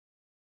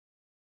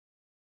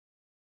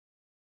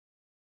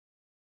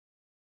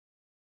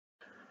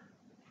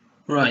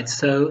Right,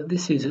 so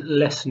this is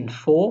lesson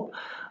 4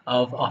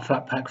 of our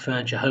flat pack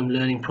furniture home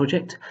learning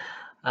project.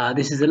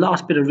 This is the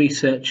last bit of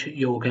research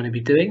you're going to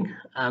be doing.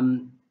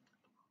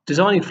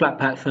 Designing flat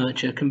pack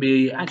furniture can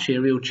be actually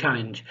a real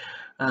challenge.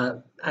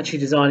 Actually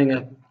designing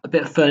a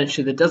bit of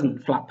furniture that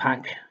doesn't flat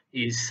pack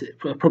is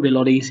probably a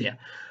lot easier.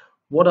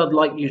 What I'd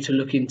like you to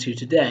look into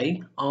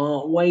today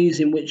are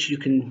ways in which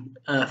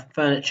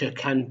furniture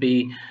can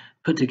be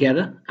put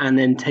together and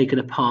then taken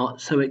apart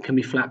so it can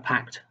be flat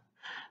packed.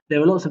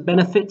 There are lots of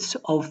benefits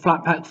of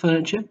flat pack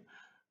furniture.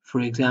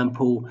 For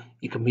example,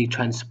 it can be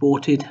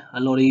transported a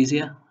lot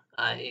easier.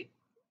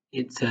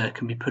 It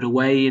can be put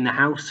away in the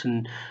house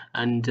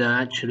and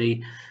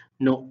actually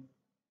not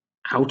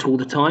out all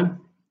the time.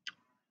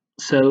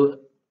 So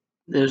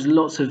there's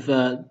lots of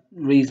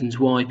reasons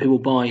why people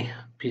buy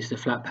pieces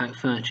of flat pack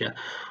furniture.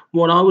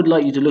 What I would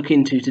like you to look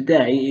into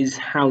today is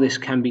how this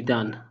can be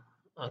done.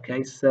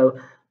 Okay, so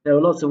there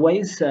are lots of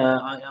ways.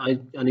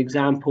 An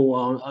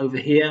example over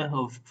here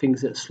of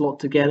things that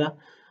slot together,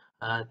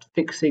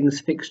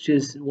 fixings,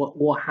 fixtures,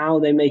 how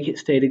they make it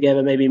stay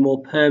together, maybe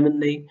more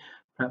permanently,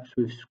 perhaps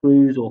with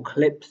screws or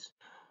clips.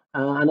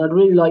 And I'd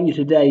really like you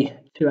today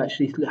to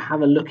actually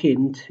have a look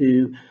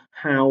into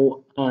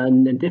how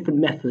and different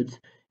methods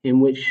in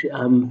which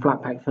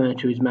flat pack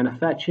furniture is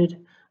manufactured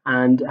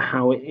and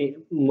how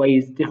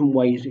different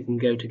ways it can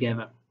go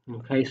together.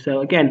 Okay,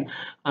 so again,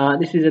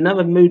 this is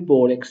another mood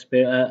board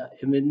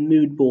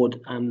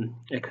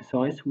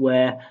exercise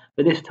where,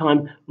 but this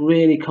time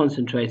really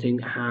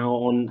concentrating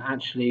on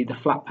actually the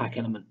flat pack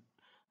element,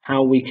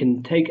 how we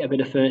can take a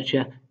bit of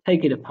furniture,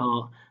 take it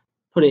apart,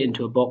 put it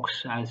into a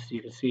box, as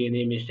you can see in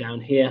the image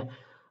down here,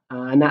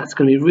 and that's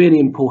going to be really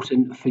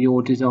important for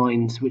your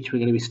designs, which we're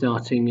going to be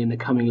starting in the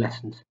coming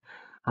lessons.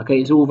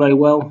 Okay, it's all very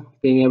well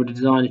being able to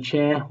design a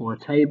chair or a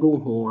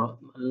table or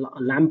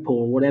a lamp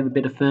or whatever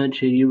bit of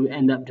furniture you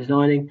end up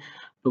designing,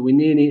 but we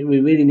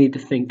really need to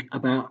think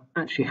about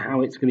actually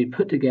how it's going to be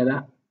put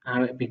together,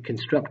 how it be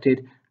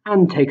constructed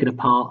and taken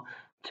apart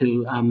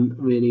to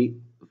really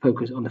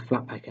focus on the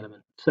flat pack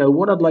element. So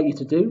what I'd like you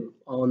to do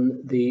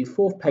on the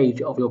 4th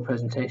page of your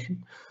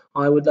presentation,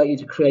 I would like you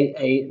to create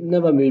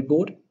another mood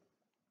board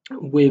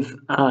with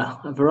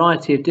a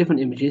variety of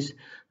different images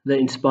that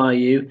inspire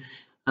you,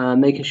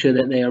 making sure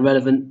that they are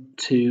relevant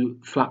to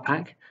flat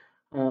pack.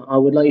 I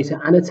would like you to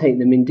annotate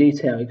them in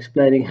detail,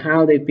 explaining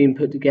how they've been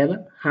put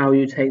together, how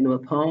you take them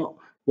apart,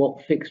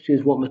 what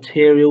fixtures, what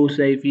materials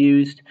they've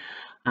used,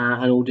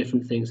 and all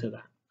different things like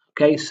that.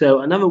 Okay,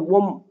 so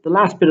the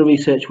last bit of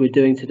research we're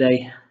doing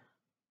today,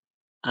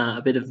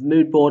 a bit of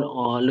mood board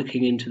or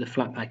looking into the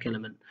flat pack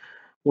element.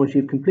 Once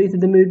you've completed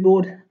the mood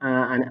board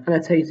and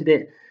annotated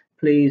it,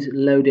 please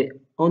load it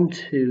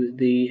onto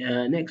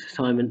the next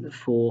assignment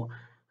for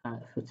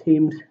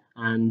Teams,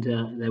 and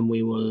then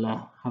we will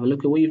have a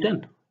look at what you've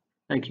done.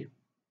 Thank you.